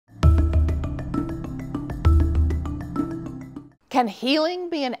Can healing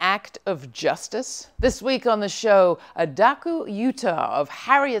be an act of justice? This week on the show, Adaku Utah of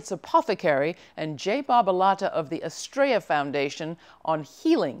Harriet's Apothecary and J Bob Alotta of the Astraea Foundation on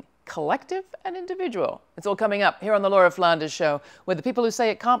healing, collective and individual. It's all coming up here on the Laura Flanders Show, where the people who say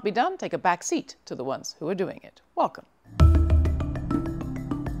it can't be done take a back seat to the ones who are doing it. Welcome.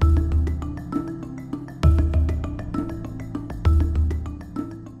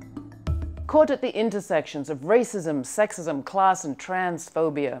 Caught at the intersections of racism, sexism, class, and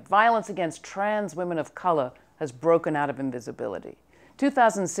transphobia, violence against trans women of color has broken out of invisibility.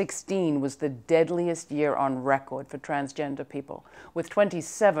 2016 was the deadliest year on record for transgender people, with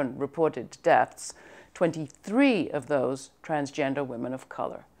 27 reported deaths, 23 of those transgender women of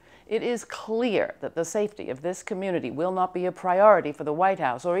color. It is clear that the safety of this community will not be a priority for the White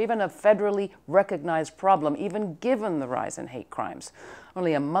House or even a federally recognized problem, even given the rise in hate crimes.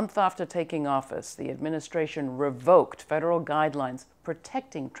 Only a month after taking office, the administration revoked federal guidelines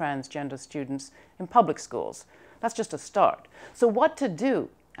protecting transgender students in public schools. That's just a start. So what to do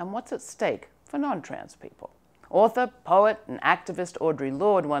and what's at stake for non-trans people? Author, poet, and activist Audre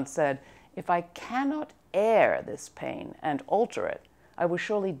Lorde once said, "If I cannot air this pain and alter it, I will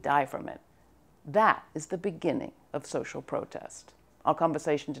surely die from it." That is the beginning of social protest. Our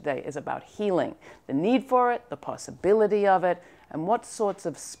conversation today is about healing, the need for it, the possibility of it, and what sorts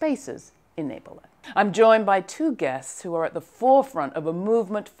of spaces enable it. I'm joined by two guests who are at the forefront of a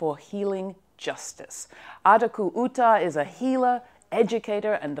movement for healing justice. Adaku Utah is a healer,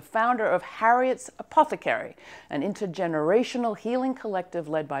 educator, and the founder of Harriet's Apothecary, an intergenerational healing collective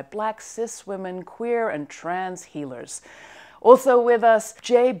led by Black cis women, queer, and trans healers. Also with us,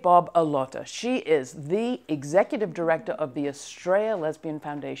 J Bob Alotta. She is the executive director of the Astraea Lesbian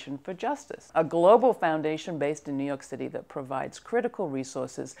Foundation for Justice, a global foundation based in New York City that provides critical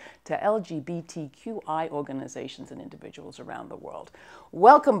resources to LGBTQI organizations and individuals around the world.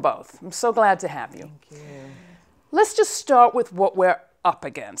 Welcome both. I'm so glad to have you. Thank you. Let's just start with what we're up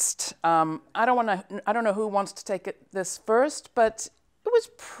against. I don't know who wants to take this first, but it was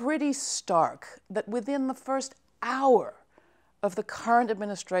pretty stark that within the first hour of the current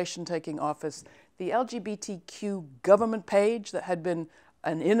administration taking office, the LGBTQ government page that had been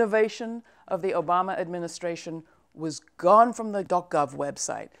an innovation of the Obama administration was gone from the .gov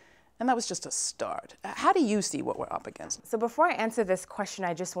website. And that was just a start. How do you see what we're up against? So before I answer this question,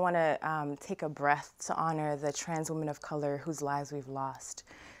 I just want to take a breath to honor the trans women of color whose lives we've lost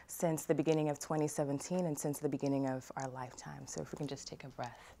since the beginning of 2017 and since the beginning of our lifetime. So if we can just take a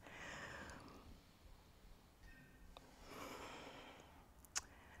breath.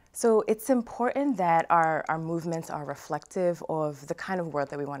 So it's important that our movements are reflective of the kind of world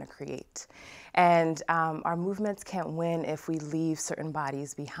that we want to create. And our movements can't win if we leave certain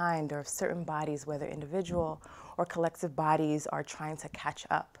bodies behind, or if certain bodies, whether individual or collective bodies, are trying to catch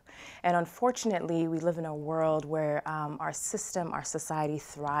up. And unfortunately, we live in a world where our system, our society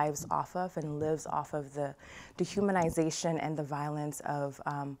thrives off of and lives off of the dehumanization and the violence of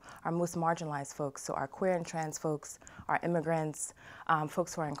our most marginalized folks. So our queer and trans folks, our immigrants,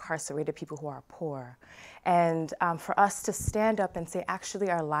 folks who are incarcerated, people who are poor. And for us to stand up and say, actually,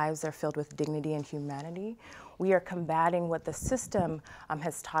 our lives are filled with dignity and humanity, we are combating what the system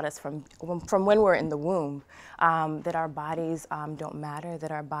has taught us from when we're in the womb, that our bodies don't matter,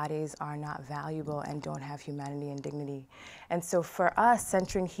 that our bodies are not valuable and don't have humanity and dignity. And so for us,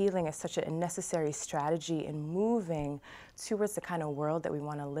 centering healing is such a necessary strategy in moving towards the kind of world that we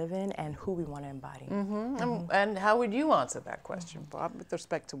want to live in and who we want to embody. And how would you answer that question, Bob, with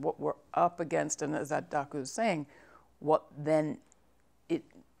respect to what we're up against, and as Adaku is saying, what then it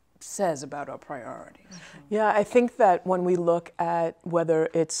says about our priorities? Yeah, I think that when we look at whether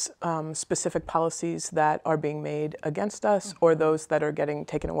it's specific policies that are being made against us or those that are getting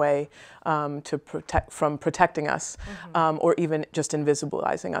taken away from protecting us, or even just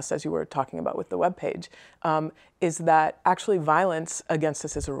invisibilizing us, as you were talking about with the webpage, is that actually violence against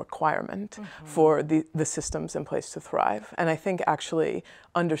us is a requirement for the systems in place to thrive. And I think actually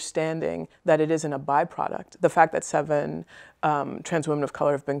understanding that it isn't a byproduct, the fact that 7 trans women of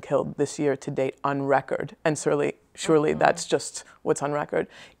color have been killed this year to date on record, and surely that's just what's on record,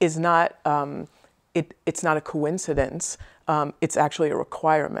 is not, it's not a coincidence. It's actually a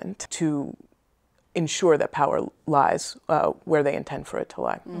requirement to ensure that power lies where they intend for it to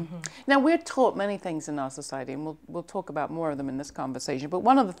lie. Now, we're taught many things in our society, and we'll talk about more of them in this conversation, but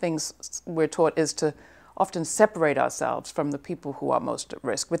one of the things we're taught is to often separate ourselves from the people who are most at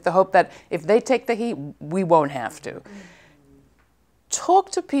risk, with the hope that if they take the heat, we won't have to.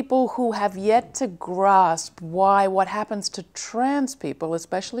 Talk to people who have yet to grasp why what happens to trans people,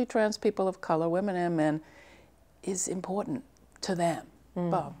 especially trans people of color, women and men, is important. to them?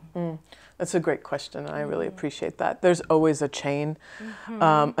 Bob? That's a great question, and I really appreciate that. There's always a chain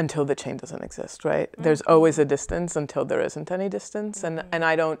until the chain doesn't exist, right? There's always a distance until there isn't any distance, and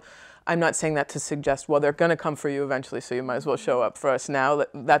I'm not saying that to suggest, well, they're going to come for you eventually, so you might as well show up for us now.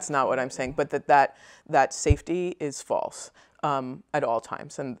 That's not what I'm saying, but that safety is false at all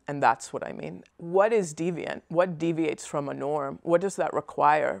times, and that's what I mean. What is deviant? What deviates from a norm? What does that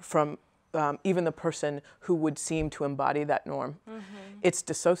require from even the person who would seem to embody that norm? It's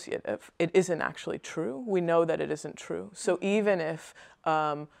dissociative. It isn't actually true. We know that it isn't true. So even if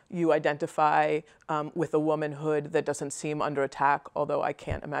you identify with a womanhood that doesn't seem under attack, although I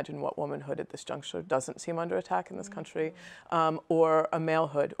can't imagine what womanhood at this juncture doesn't seem under attack in this country, or a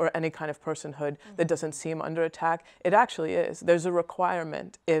malehood or any kind of personhood that doesn't seem under attack, it actually is. There's a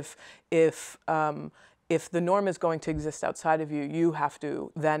requirement if the norm is going to exist outside of you, you have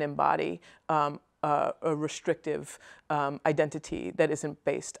to then embody a restrictive identity that isn't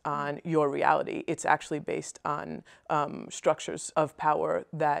based on your reality. It's actually based on structures of power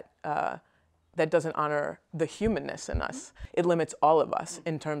that doesn't honor the humanness in us. It limits all of us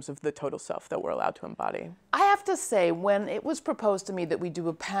in terms of the total self that we're allowed to embody. I have to say, when it was proposed to me that we do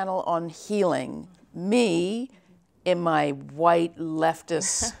a panel on healing, me, in my white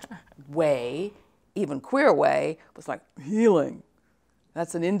leftist way, even queer way, was like, healing.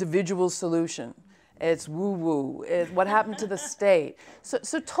 That's an individual solution. It's woo-woo. What happened to the state?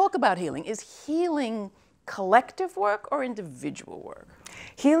 So talk about healing. Is healing collective work or individual work?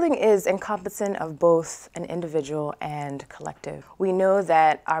 Healing is encompassing of both an individual and collective. We know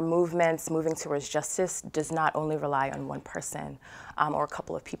that our movements moving towards justice does not only rely on one person or a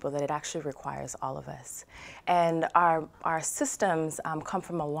couple of people, that it actually requires all of us. And our systems come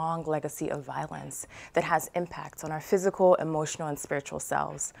from a long legacy of violence that has impacts on our physical, emotional, and spiritual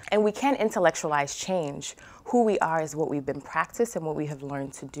selves. And we can't intellectualize change. Who we are is what we've been practiced and what we have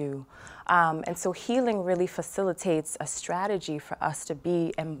learned to do. And so healing really facilitates a strategy for us to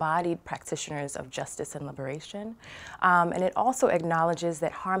be embodied practitioners of justice and liberation. And it also acknowledges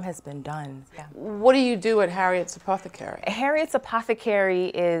that harm has been done. Yeah. What do you do at Harriet's Apothecary? Harriet's Apothecary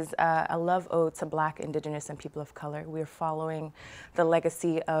is a love ode to Black, Indigenous, and people of color. We're following the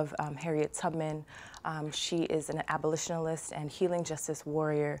legacy of Harriet Tubman. She is an abolitionist and healing justice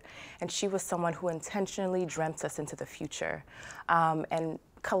warrior, and she was someone who intentionally dreamt us into the future and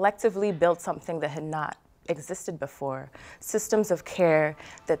collectively built something that had not existed before, systems of care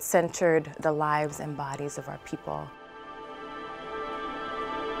that centered the lives and bodies of our people.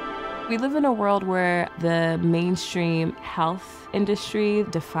 We live in a world where the mainstream health industry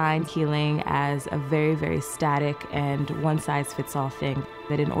defines healing as a very, very static and one-size-fits-all thing.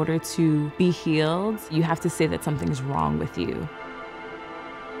 That in order to be healed, you have to say that something's wrong with you.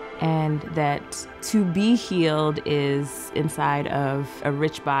 And that to be healed is inside of a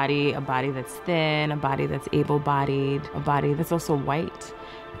rich body, a body that's thin, a body that's able-bodied, a body that's also white.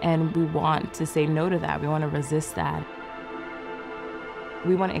 And we want to say no to that. We want to resist that.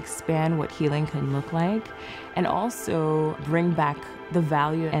 We want to expand what healing can look like and also bring back the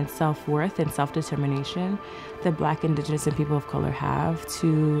value and self-worth and self-determination that Black, Indigenous, and people of color have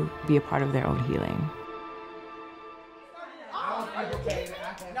to be a part of their own healing.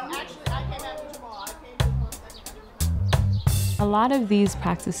 A lot of these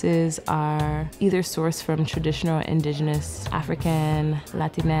practices are either sourced from traditional Indigenous, African,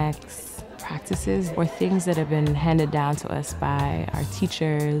 Latinx practices, or things that have been handed down to us by our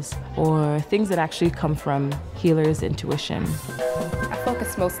teachers, or things that actually come from healers' intuition. I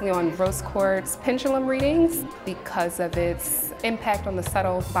focus mostly on rose quartz pendulum readings because of its impact on the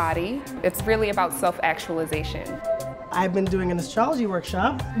subtle body. It's really about self-actualization. I've been doing an astrology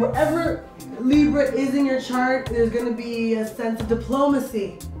workshop. Wherever Libra is in your chart, there's going to be a sense of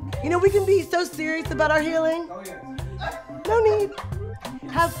diplomacy. You know, we can be so serious about our healing. Oh, yes. No need.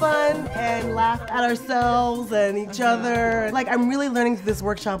 Have fun and laugh at ourselves and each other. Like, I'm really learning through this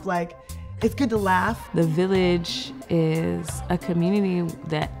workshop, like, it's good to laugh. The village is a community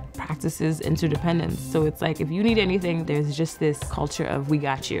that practices interdependence. So it's like, if you need anything, there's just this culture of we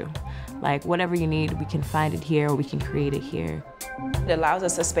got you. Like, whatever you need, we can find it here or we can create it here. It allows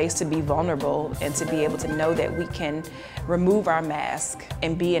us a space to be vulnerable and to be able to know that we can remove our mask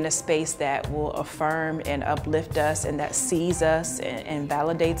and be in a space that will affirm and uplift us and that sees us and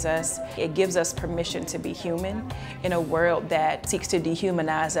validates us. It gives us permission to be human in a world that seeks to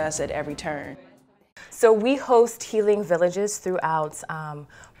dehumanize us at every turn. So we host healing villages throughout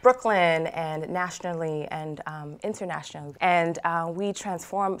Brooklyn and nationally and internationally. And we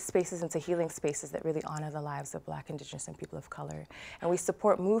transform spaces into healing spaces that really honor the lives of Black, Indigenous, and people of color. And we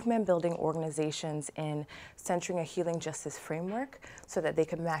support movement-building organizations in centering a healing justice framework so that they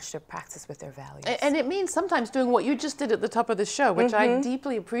can match their practice with their values. And it means sometimes doing what you just did at the top of the show, which I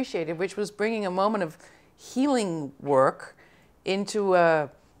deeply appreciated, which was bringing a moment of healing work into a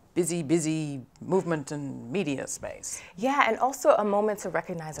busy movement and media space. Yeah, and also a moment to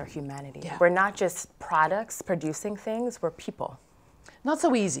recognize our humanity. Yeah. We're not just products producing things, we're people. Not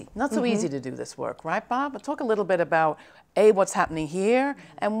so easy, not so easy to do this work, right, Bob? But talk a little bit about, A, what's happening here,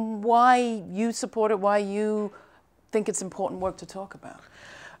 and why you support it, why you think it's important work to talk about.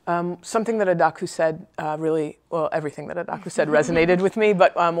 Something that Adaku said everything that Adaku said resonated with me,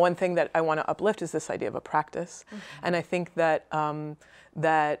 but one thing that I want to uplift is this idea of a practice. And I think that,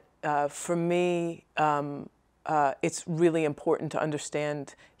 for me, it's really important to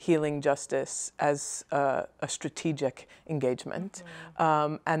understand healing justice as a strategic engagement,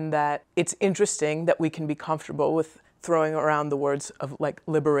 and that it's interesting that we can be comfortable with throwing around the words of like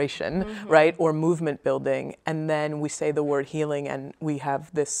liberation, right, or movement building, and then we say the word healing and we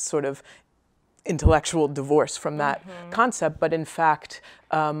have this sort of intellectual divorce from that concept. But in fact,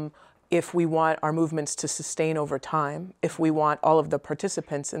 if we want our movements to sustain over time, if we want all of the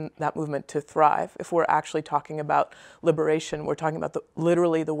participants in that movement to thrive, if we're actually talking about liberation, we're talking about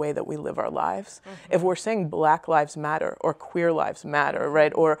literally the way that we live our lives. If we're saying Black lives matter or queer lives matter,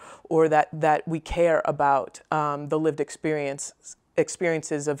 right, or that we care about the lived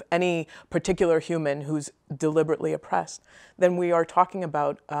experiences of any particular human who's deliberately oppressed, then we are talking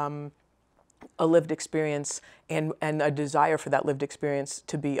about a lived experience and a desire for that lived experience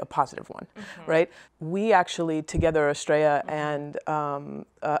to be a positive one, right? We actually, together, Astraea and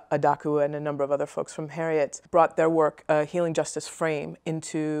Adaku and a number of other folks from Harriet, brought their work, Healing Justice Frame,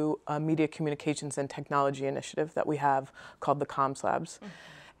 into a media communications and technology initiative that we have called the Comms Labs.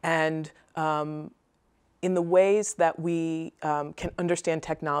 And in the ways that we can understand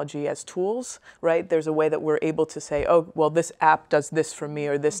technology as tools, right? There's a way that we're able to say, oh, well, this app does this for me,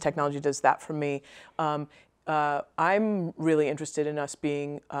 or this technology does that for me. I'm really interested in us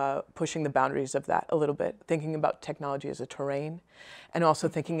being pushing the boundaries of that a little bit, thinking about technology as a terrain, and also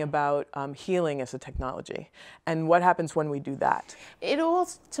thinking about healing as a technology. And what happens when we do that? It all,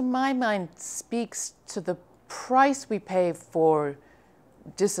 to my mind, speaks to the price we pay for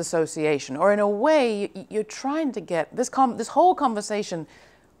disassociation, or in a way, you're trying to get, this whole conversation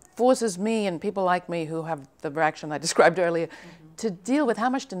forces me and people like me who have the reaction I described earlier to deal with how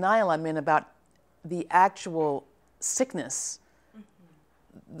much denial I'm in about the actual sickness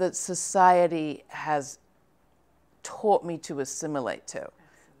that society has taught me to assimilate to.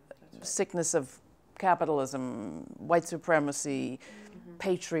 Sickness of capitalism, white supremacy,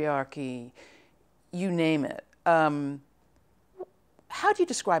 patriarchy, you name it. How do you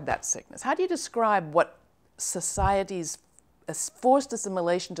describe that sickness? How do you describe what society's forced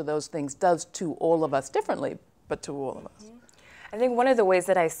assimilation to those things does to all of us differently, but to all of us? I think one of the ways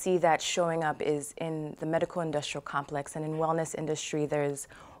that I see that showing up is in the medical industrial complex, and in wellness industry, there's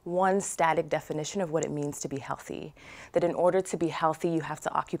one static definition of what it means to be healthy. That in order to be healthy, you have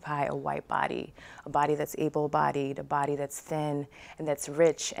to occupy a white body, a body that's able-bodied, a body that's thin and that's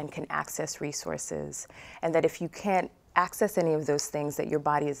rich and can access resources. And that if you can't access any of those things, that your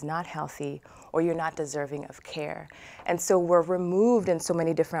body is not healthy or you're not deserving of care. And so we're removed in so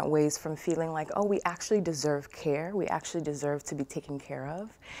many different ways from feeling like, oh, we actually deserve care, we actually deserve to be taken care of,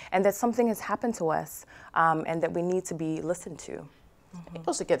 and that something has happened to us and that we need to be listened to. It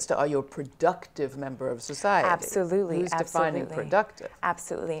also gets to, are you a productive member of society? Absolutely. Who's defining productive?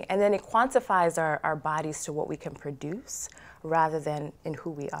 Absolutely. And then it quantifies our bodies to what we can produce rather than in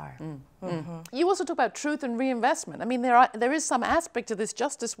who we are. You also talk about truth and reinvestment. I mean, there is some aspect to this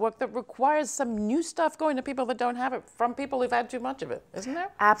justice work that requires some new stuff going to people that don't have it, from people who've had too much of it, isn't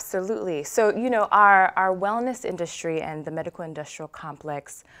there? Absolutely. So, you know, our wellness industry and the medical industrial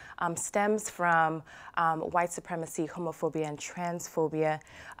complex stems from white supremacy, homophobia, and transphobia,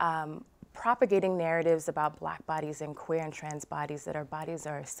 propagating narratives about Black bodies and queer and trans bodies, that our bodies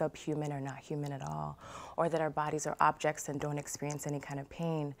are subhuman or not human at all, or that our bodies are objects and don't experience any kind of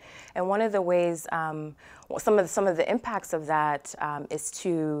pain. And one of the ways, some of the impacts of that is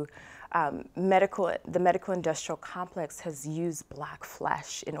to the medical industrial complex has used Black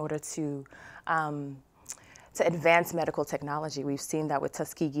flesh in order to advance medical technology. We've seen that with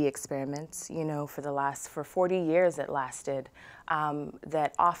Tuskegee experiments, you know, for 40 years it lasted.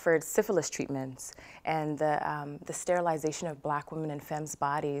 that offered syphilis treatments, and the sterilization of Black women and femmes'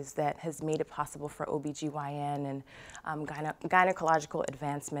 bodies that has made it possible for OBGYN and gynecological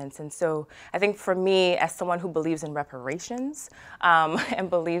advancements. And so I think for me, as someone who believes in reparations and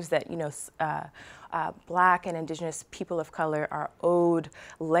believes that, you know, Black and Indigenous people of color are owed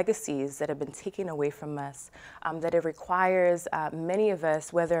legacies that have been taken away from us, that it requires many of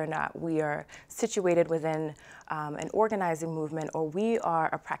us, whether or not we are situated within an organizing movement or we are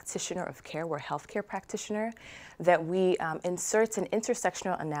a practitioner of care, we're a healthcare practitioner, that we insert an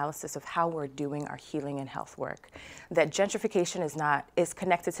intersectional analysis of how we're doing our healing and health work. That gentrification is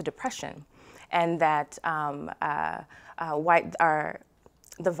connected to depression, and that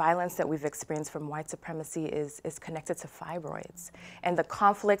the violence that we've experienced from white supremacy is connected to fibroids. And the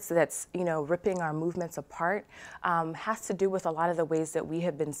conflicts that's, you know, ripping our movements apart has to do with a lot of the ways that we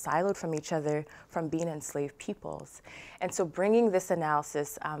have been siloed from each other from being enslaved peoples. And so bringing this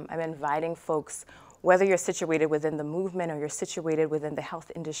analysis, I'm inviting folks, whether you're situated within the movement or you're situated within the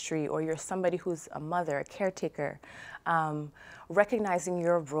health industry or you're somebody who's a mother, a caretaker, recognizing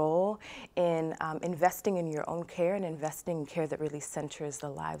your role in investing in your own care and investing in care that really centers the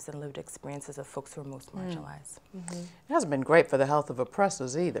lives and lived experiences of folks who are most marginalized. It hasn't been great for the health of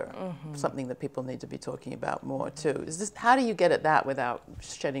oppressors either, something that people need to be talking about more too. How do you get at that without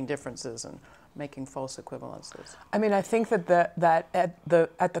shedding differences and making false equivalences? I mean, I think that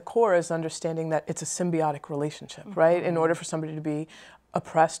at the core is understanding that it's a symbiotic relationship, right? In order for somebody to be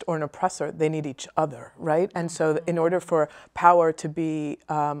oppressed or an oppressor, they need each other, right? And so in order for power to be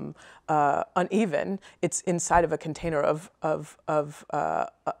uneven, it's inside of a container of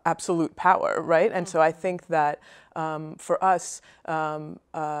absolute power, right? And so I think that for us,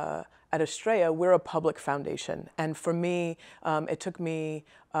 at Astraea, we're a public foundation, and for me, it took me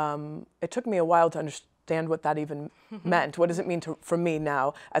a while to understand what that even meant. What does it mean for me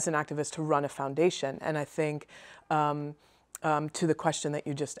now as an activist to run a foundation? And I think to the question that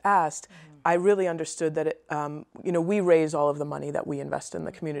you just asked, I really understood that you know, we raise all of the money that we invest in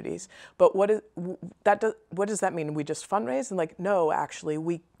the communities. But what does that mean? We just fundraise? And like, no, actually,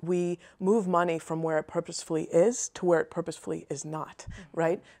 we move money from where it purposefully is to where it purposefully is not,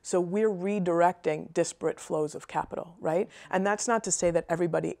 right? So we're redirecting disparate flows of capital, right? And that's not to say that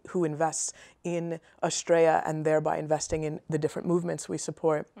everybody who invests in Astraea and thereby investing in the different movements we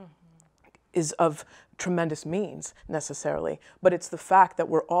support is of tremendous means necessarily, but it's the fact that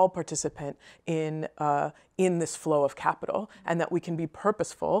we're all participant in this flow of capital, and that we can be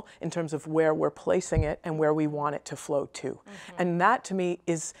purposeful in terms of where we're placing it and where we want it to flow to. And that to me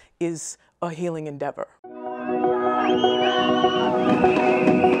is a healing endeavor.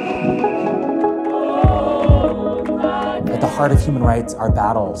 At the heart of human rights are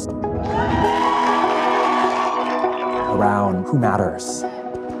battles around who matters,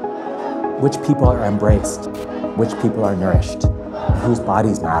 which people are embraced, which people are nourished, whose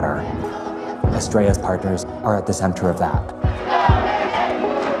bodies matter. Astraea's partners are at the center of that.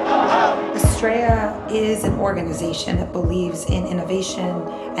 Astraea is an organization that believes in innovation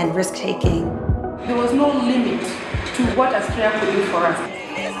and risk-taking. There was no limit to what Astraea could do for us.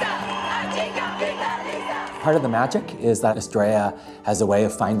 Part of the magic is that Astraea has a way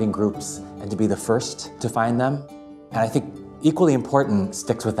of finding groups and to be the first to find them. And I think equally important,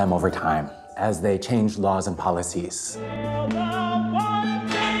 sticks with them over time as they change laws and policies.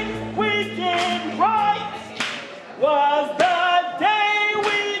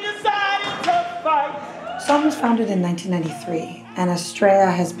 SOM was founded in 1993, and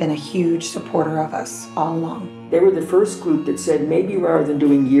Astraea has been a huge supporter of us all along. They were the first group that said maybe rather than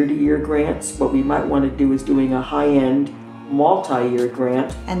doing year-to-year grants, what we might want to do is doing a high-end, multi-year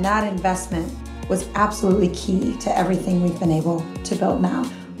grant. And that investment was absolutely key to everything we've been able to build now.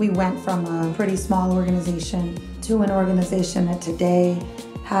 We went from a pretty small organization to an organization that today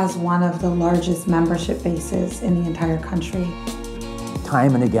has one of the largest membership bases in the entire country.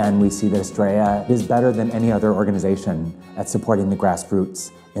 Time and again, we see that Astraea is better than any other organization at supporting the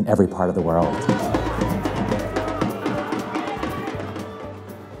grassroots in every part of the world.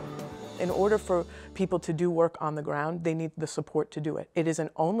 In order for people to do work on the ground, they need the support to do it. It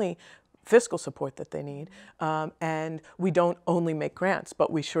isn't only fiscal support that they need, and we don't only make grants,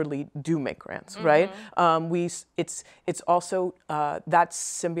 but we surely do make grants, right? It's also that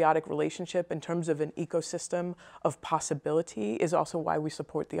symbiotic relationship in terms of an ecosystem of possibility is also why we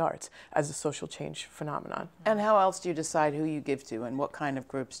support the arts as a social change phenomenon. And how else do you decide who you give to, and what kind of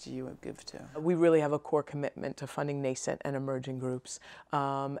groups do you give to? We really have a core commitment to funding nascent and emerging groups,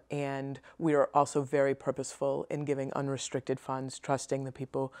 and we are also very purposeful in giving unrestricted funds, trusting the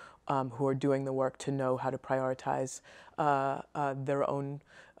people who are doing the work to know how to prioritize their own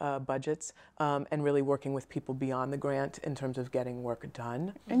budgets, and really working with people beyond the grant in terms of getting work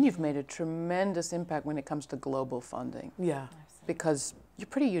done. And you've made a tremendous impact when it comes to global funding. Yeah. Because you're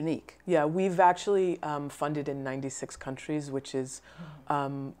pretty unique. Yeah, we've actually funded in 96 countries, which is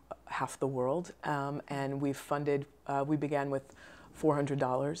half the world. And we've funded, we began with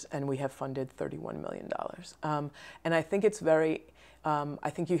 $400 and we have funded $31 million. And I think it's very,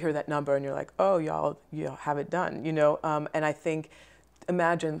 I think you hear that number and you're like, oh, y'all have it done, you know? And I think,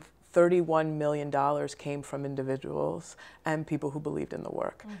 imagine $31 million came from individuals and people who believed in the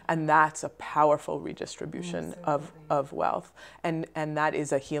work. And that's a powerful redistribution of wealth. And that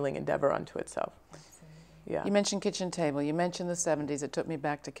is a healing endeavor unto itself. Yeah. You mentioned Kitchen Table. You mentioned the 70s. It took me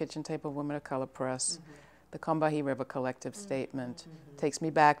back to Kitchen Table Women of Color Press, the Combahee River Collective Statement. Takes me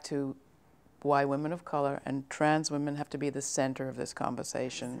back to why women of color and trans women have to be the center of this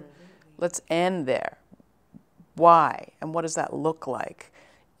conversation. Let's end there. Why? And what does that look like?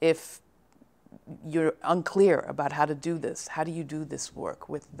 If you're unclear about how to do this, how do you do this work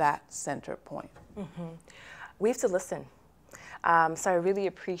with that center point? We have to listen. So I really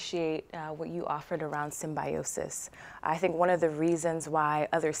appreciate what you offered around symbiosis. I think one of the reasons why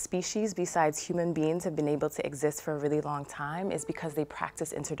other species besides human beings have been able to exist for a really long time is because they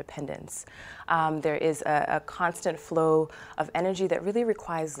practice interdependence. There is a constant flow of energy that really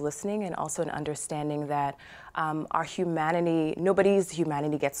requires listening and also an understanding that our humanity, nobody's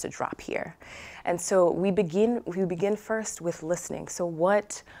humanity gets to drop here. And so we begin first with listening. So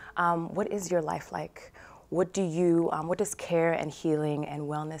what is your life like? What does care and healing and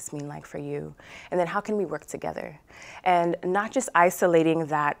wellness mean like for you? And then how can we work together? And not just isolating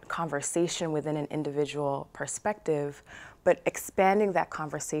that conversation within an individual perspective, but expanding that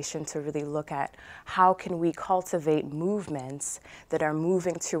conversation to really look at how can we cultivate movements that are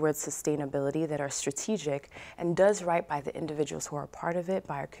moving towards sustainability, that are strategic, and does right by the individuals who are part of it,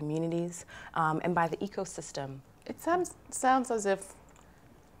 by our communities, and by the ecosystem. It sounds as if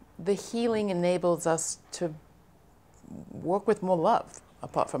the healing enables us to work with more love,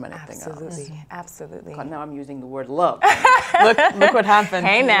 apart from anything else. Absolutely. Now I'm using the word love. look what happened.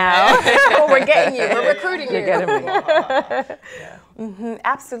 Hey now. Well, we're getting you. We're recruiting you. You're getting me.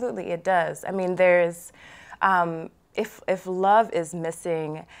 Absolutely, it does. I mean, there's, if love is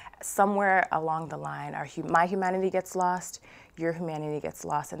missing somewhere along the line, my humanity gets lost, your humanity gets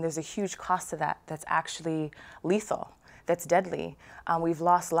lost, and there's a huge cost to that that's actually lethal. That's deadly. We've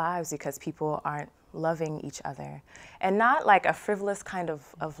lost lives because people aren't loving each other. And not like a frivolous kind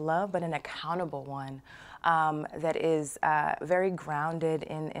of love, but an accountable one that is very grounded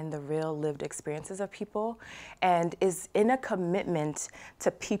in the real lived experiences of people and is in a commitment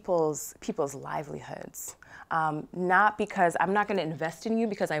to people's livelihoods. Not because I'm not going to invest in you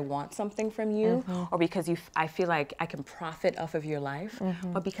because I want something from you or because I feel like I can profit off of your life,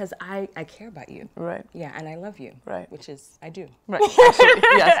 but because I care about you. Right. Yeah, and I love you. Right. Which is, I do. Right.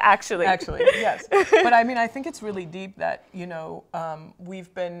 Actually, yes. Actually, yes. But I mean, I think it's really deep that, you know,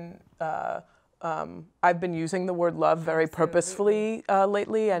 we've been, I've been using the word love very purposefully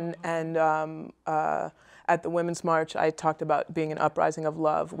lately, and at the Women's March, I talked about being an uprising of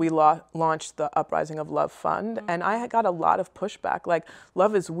love. We launched the Uprising of Love Fund, and I got a lot of pushback, like,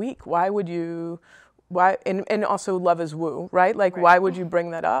 love is weak. Why would you, and also love is woo, right? Like, why would you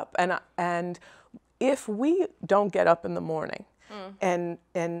bring that up? And if we don't get up in the morning, and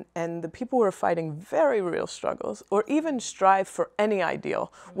the people who are fighting very real struggles, or even strive for any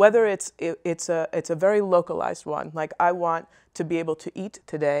ideal, whether it's a very localized one, like I want to be able to eat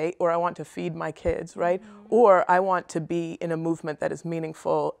today, or I want to feed my kids, right? Or I want to be in a movement that is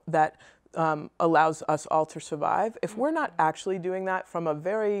meaningful, that allows us all to survive. If we're not actually doing that from a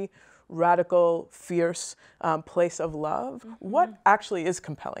very radical, fierce place of love, what actually is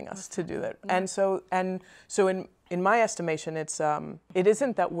compelling us to do that? And so in my estimation, it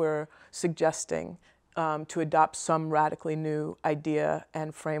isn't that we're suggesting to adopt some radically new idea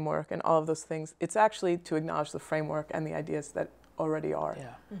and framework and all of those things. It's actually to acknowledge the framework and the ideas that already are.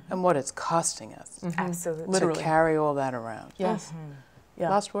 Yeah. And what it's costing us. Absolutely. Literally. To carry all that around. Yes. Yeah.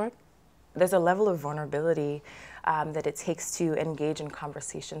 Last word? There's a level of vulnerability that it takes to engage in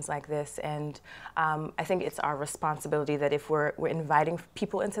conversations like this, and I think it's our responsibility that if we're inviting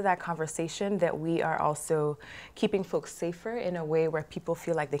people into that conversation, that we are also keeping folks safer in a way where people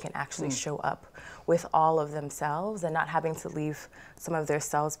feel like they can actually show up with all of themselves and not having to leave some of their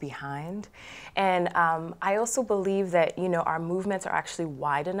selves behind. And I also believe that, you know, our movements are actually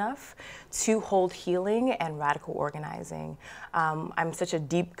wide enough to hold healing and radical organizing. I'm such a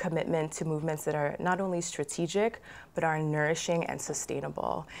deep commitment to movements that are not only strategic, specific, but are nourishing and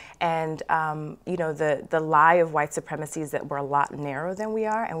sustainable. And you know, the lie of white supremacy is that we're a lot narrower than we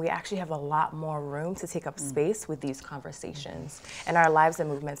are, and we actually have a lot more room to take up space with these conversations. And our lives and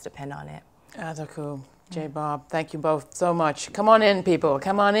movements depend on it. Adaku, J Bob, thank you both so much. Come on in, people.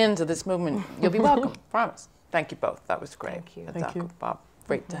 Come on into this movement. You'll be welcome, promise. Thank you both. That was great. Thank you. Adaku, Bob,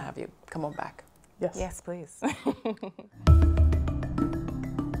 great to have you. Come on back. Yes. Yes, please.